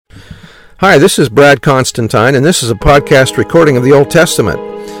Hi, this is Brad Constantine, and this is a podcast recording of the Old Testament.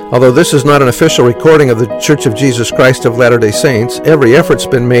 Although this is not an official recording of the Church of Jesus Christ of Latter-day Saints, every effort's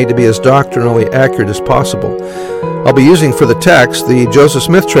been made to be as doctrinally accurate as possible. I'll be using for the text the Joseph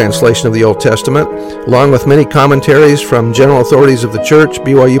Smith translation of the Old Testament, along with many commentaries from general authorities of the Church,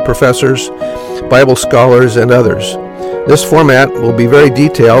 BYU professors, Bible scholars, and others. This format will be very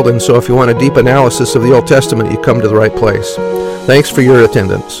detailed, and so if you want a deep analysis of the Old Testament, you come to the right place. Thanks for your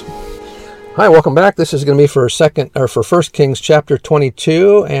attendance. Hi, welcome back. This is going to be for 1 Kings chapter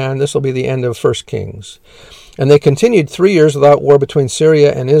 22, and this will be the end of 1 Kings. And they continued 3 years without war between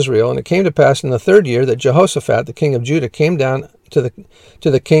Syria and Israel, and it came to pass in the third year that Jehoshaphat, the king of Judah, came down to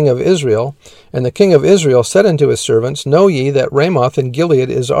the king of Israel. And the king of Israel said unto his servants, Know ye that Ramoth in Gilead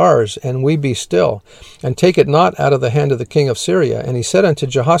is ours, and we be still, and take it not out of the hand of the king of Syria. And he said unto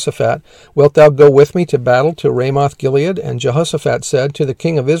Jehoshaphat, Wilt thou go with me to battle to Ramoth Gilead? And Jehoshaphat said to the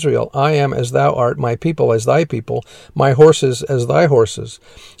king of Israel, I am as thou art, my people as thy people, my horses as thy horses.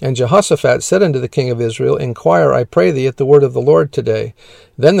 And Jehoshaphat said unto the king of Israel, Inquire, I pray thee, at the word of the Lord today.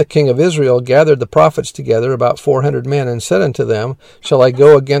 Then the king of Israel gathered the prophets together, about 400 men, and said unto them, Shall I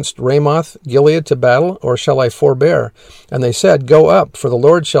go against Ramoth Gilead to battle, or shall I forbear? And they said, Go up, for the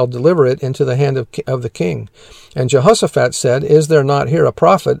Lord shall deliver it into the hand of the king. And Jehoshaphat said, Is there not here a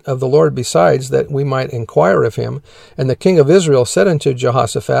prophet of the Lord besides, that we might inquire of him? And the king of Israel said unto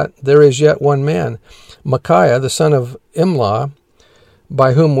Jehoshaphat, There is yet one man, Micaiah the son of Imlah,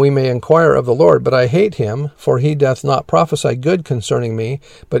 by whom we may inquire of the Lord, but I hate him, for he doth not prophesy good concerning me,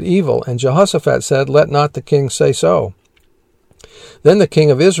 but evil. And Jehoshaphat said, Let not the king say so. Then the king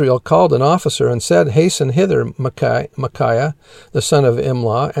of Israel called an officer and said, Hasten hither Micaiah, the son of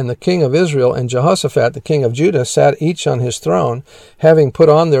Imlah. And the king of Israel and Jehoshaphat, the king of Judah, sat each on his throne, having put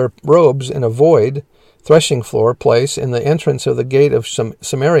on their robes in a void threshing floor place in the entrance of the gate of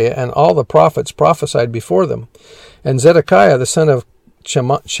Samaria, and all the prophets prophesied before them. And Zedekiah, the son of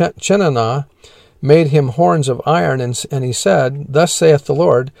Chenaanah, made him horns of iron, and he said, Thus saith the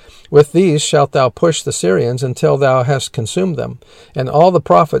Lord, With these shalt thou push the Syrians until thou hast consumed them. And all the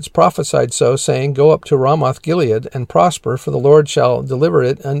prophets prophesied so, saying, Go up to Ramoth Gilead, and prosper, for the Lord shall deliver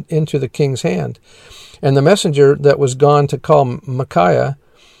it into the king's hand. And the messenger that was gone to call Micaiah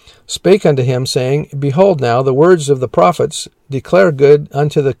spake unto him, saying, Behold now, the words of the prophets declare good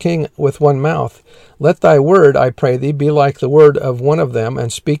unto the king with one mouth. Let thy word, I pray thee, be like the word of one of them,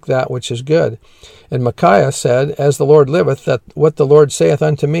 and speak that which is good. And Micaiah said, As the Lord liveth, that what the Lord saith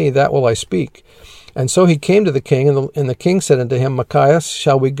unto me, that will I speak. And so he came to the king, and the king said unto him, Micaiah,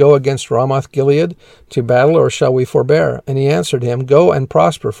 shall we go against Ramoth Gilead to battle, or shall we forbear? And he answered him, Go and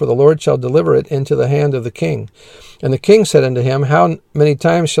prosper, for the Lord shall deliver it into the hand of the king. And the king said unto him, How many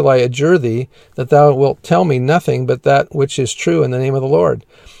times shall I adjure thee, that thou wilt tell me nothing but that which is true in the name of the Lord?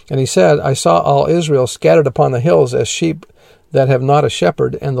 And he said, I saw all Israel scattered upon the hills as sheep that have not a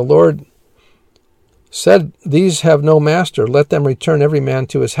shepherd, and the Lord said, These have no master, let them return every man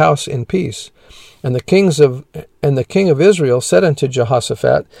to his house in peace. And the king of Israel said unto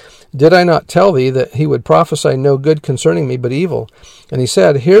Jehoshaphat, Did I not tell thee that he would prophesy no good concerning me, but evil? And he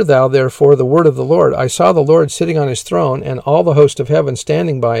said, Hear thou therefore the word of the Lord. I saw the Lord sitting on his throne, and all the host of heaven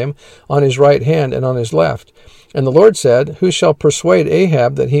standing by him, on his right hand and on his left. And the Lord said, Who shall persuade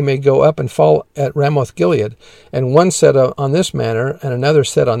Ahab that he may go up and fall at Ramoth Gilead? And one said on this manner, and another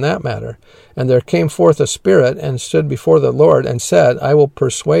said on that manner. And there came forth a spirit, and stood before the Lord, and said, I will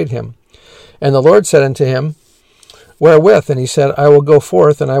persuade him. And the Lord said unto him, Wherewith? And he said, I will go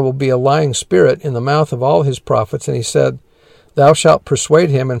forth, and I will be a lying spirit in the mouth of all his prophets. And he said, Thou shalt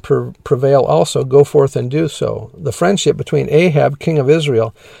persuade him, and prevail also. Go forth and do so. The friendship between Ahab, king of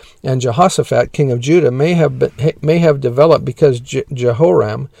Israel, and Jehoshaphat, king of Judah, may have developed because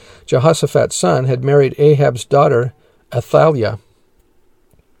Jehoram, Jehoshaphat's son, had married Ahab's daughter, Athaliah.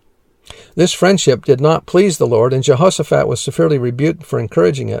 This friendship did not please the Lord, and Jehoshaphat was severely rebuked for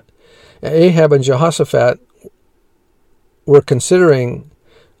encouraging it. Ahab and Jehoshaphat were considering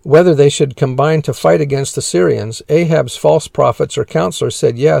whether they should combine to fight against the Syrians. Ahab's false prophets or counselors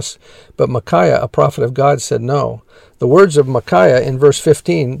said yes, but Micaiah, a prophet of God, said no. The words of Micaiah in verse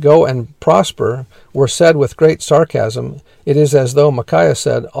 15, Go and prosper, were said with great sarcasm. It is as though Micaiah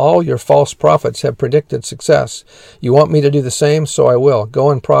said, All your false prophets have predicted success. You want me to do the same, so I will. Go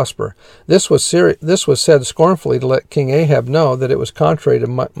and prosper. This was said scornfully to let King Ahab know that it was contrary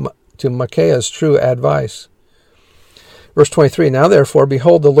to Micaiah's true advice. Verse 23, Now therefore,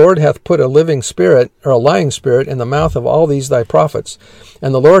 behold, the Lord hath put a lying spirit in the mouth of all these thy prophets,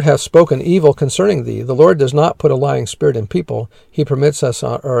 and the Lord hath spoken evil concerning thee. The Lord does not put a lying spirit in people. He permits us,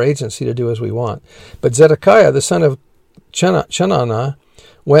 our agency, to do as we want. But Zedekiah, the son of Chenaanah,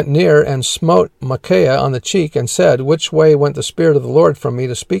 went near and smote Micaiah on the cheek, and said, Which way went the Spirit of the Lord from me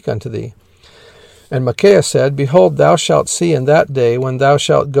to speak unto thee? And Micaiah said, Behold, thou shalt see in that day, when thou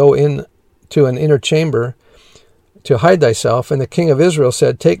shalt go in to an inner chamber to hide thyself. And the king of Israel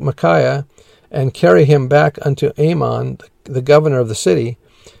said, Take Micaiah, and carry him back unto Amon, the governor of the city,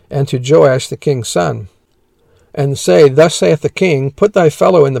 and to Joash the king's son, and say, Thus saith the king, Put thy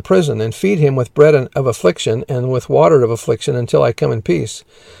fellow in the prison, and feed him with bread of affliction, and with water of affliction, until I come in peace.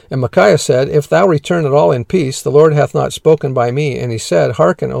 And Micaiah said, If thou return at all in peace, the Lord hath not spoken by me. And he said,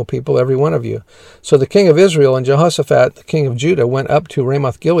 Hearken, O people, every one of you. So the king of Israel and Jehoshaphat the king of Judah went up to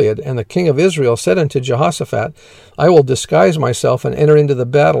Ramoth-Gilead. And the king of Israel said unto Jehoshaphat, I will disguise myself and enter into the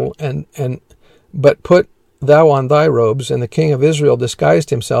battle, but put thou on thy robes. And the king of Israel disguised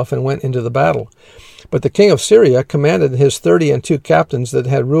himself and went into the battle. But the king of Syria commanded his 32 captains that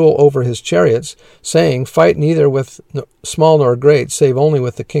had rule over his chariots, saying, Fight neither with small nor great, save only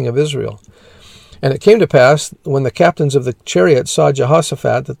with the king of Israel. And it came to pass, when the captains of the chariots saw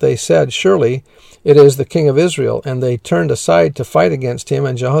Jehoshaphat, that they said, Surely it is the king of Israel. And they turned aside to fight against him,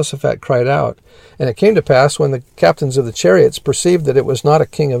 and Jehoshaphat cried out. And it came to pass, when the captains of the chariots perceived that it was not a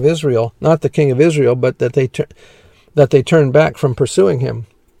king of Israel, not the king of Israel, but that they turned back from pursuing him.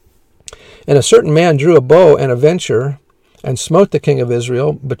 And a certain man drew a bow and a venture, and smote the king of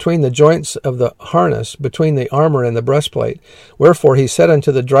Israel between the joints of the harness, between the armor and the breastplate. Wherefore he said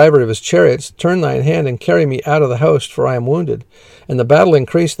unto the driver of his chariots, Turn thine hand and carry me out of the host, for I am wounded. And the battle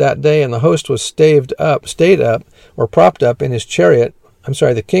increased that day, and the host was stayed up, or propped up in his chariot.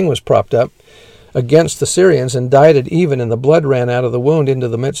 The king was propped up against the Syrians, and died at even, and the blood ran out of the wound into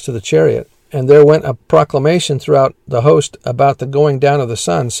the midst of the chariot. And there went a proclamation throughout the host about the going down of the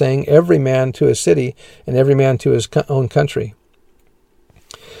sun, saying, Every man to his city, and every man to his own country.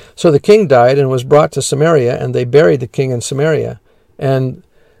 So the king died, and was brought to Samaria, and they buried the king in Samaria. And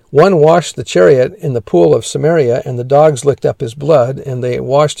one washed the chariot in the pool of Samaria, and the dogs licked up his blood, and they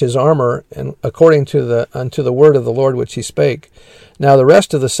washed his armor, and according to unto the word of the Lord which he spake. Now the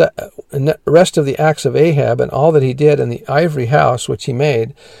rest of the acts of Ahab, and all that he did, and the ivory house which he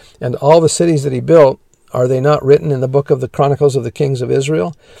made, and all the cities that he built, are they not written in the book of the Chronicles of the kings of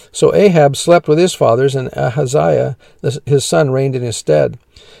Israel? So Ahab slept with his fathers, and Ahaziah his son reigned in his stead.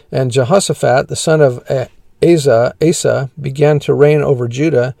 And Jehoshaphat the son of Asa began to reign over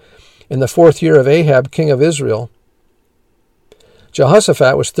Judah in the 4th year of Ahab king of Israel.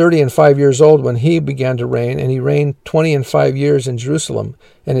 Jehoshaphat was 35 years old when he began to reign, and he reigned 25 years in Jerusalem.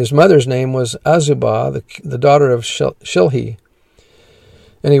 And his mother's name was Azubah, the daughter of Shilhi.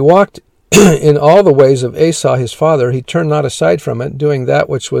 And he walked in all the ways of Asa his father. He turned not aside from it, doing that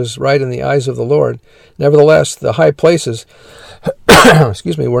which was right in the eyes of the Lord. Nevertheless, the high places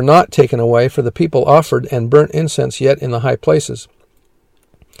were not taken away, for the people offered and burnt incense yet in the high places.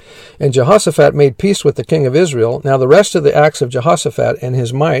 And Jehoshaphat made peace with the king of Israel. Now the rest of the acts of Jehoshaphat, and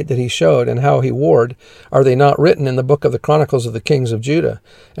his might that he showed, and how he warred, are they not written in the book of the Chronicles of the kings of Judah?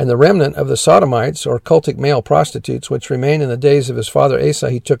 And the remnant of the Sodomites, or cultic male prostitutes, which remained in the days of his father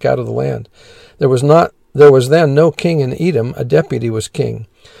Asa, he took out of the land. There was then no king in Edom, a deputy was king.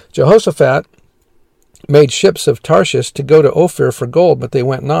 Jehoshaphat made ships of Tarshish to go to Ophir for gold, but they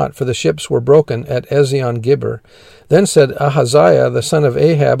went not, for the ships were broken at Ezion-Geber. Then said Ahaziah the son of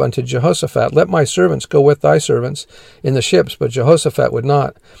Ahab unto Jehoshaphat, Let my servants go with thy servants in the ships. But Jehoshaphat would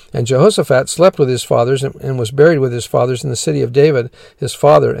not. And Jehoshaphat slept with his fathers, and was buried with his fathers in the city of David his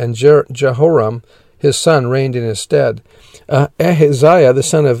father, and Jehoram his son reigned in his stead. Ahaziah the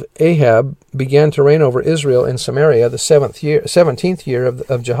son of Ahab began to reign over Israel in Samaria the 17th year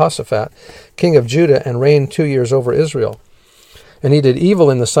of Jehoshaphat, king of Judah, and reigned 2 years over Israel. And he did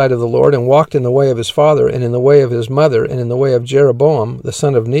evil in the sight of the Lord, and walked in the way of his father, and in the way of his mother, and in the way of Jeroboam the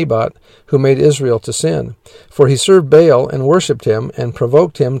son of Nebat, who made Israel to sin. For he served Baal, and worshipped him, and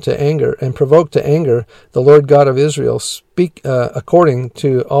provoked to anger the Lord God of Israel, according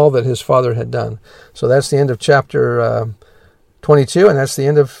to all that his father had done. So that's the end of chapter 22, and that's the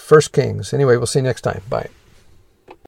end of 1 Kings. Anyway, we'll see you next time. Bye.